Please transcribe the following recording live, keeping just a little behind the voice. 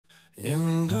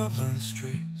In Dublin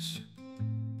streets,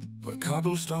 where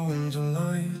cobblestones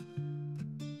align,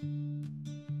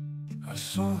 I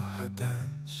saw her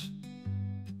dance,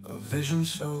 a vision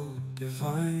so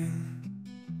divine.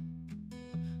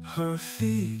 Her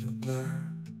feet a blur,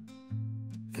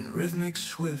 in rhythmic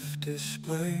swift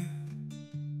display,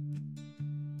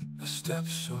 a step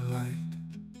so light,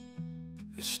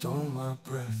 it stole my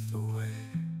breath away.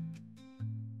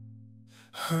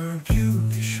 Her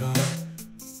beauty shone,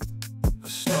 a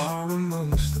star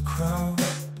amongst the crowd,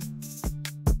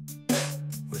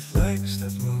 with legs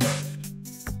that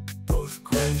moved, both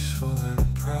graceful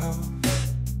and proud.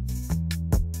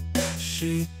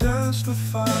 She danced with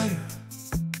fire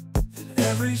in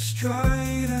every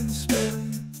stride and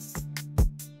spin,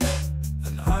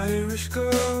 an Irish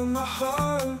girl, my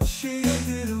heart she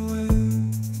did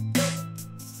win.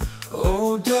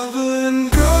 Oh, Dublin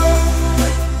girl,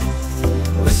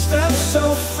 with steps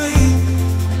so free,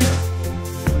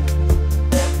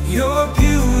 your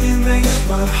beauty makes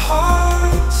my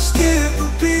heart skip a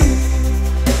beat.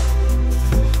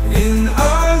 In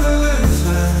Ireland's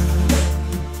land,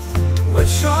 where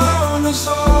charm is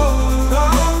all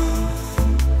around,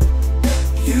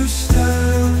 you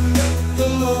stand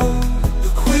alone, the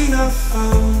queen I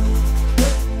found.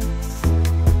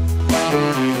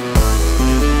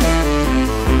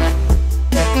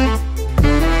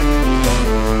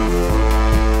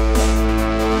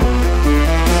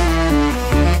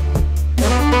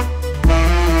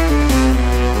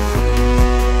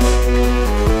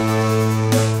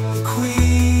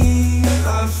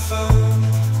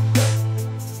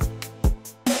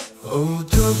 Oh,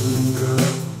 Dublin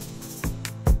girl,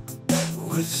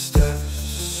 with steps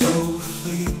so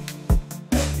fleet,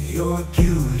 your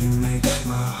beauty makes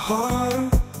my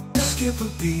heart skip a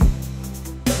beat.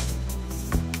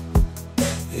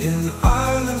 In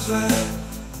Ireland's land,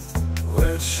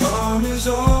 where charm is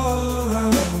all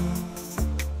around,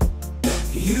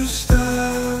 you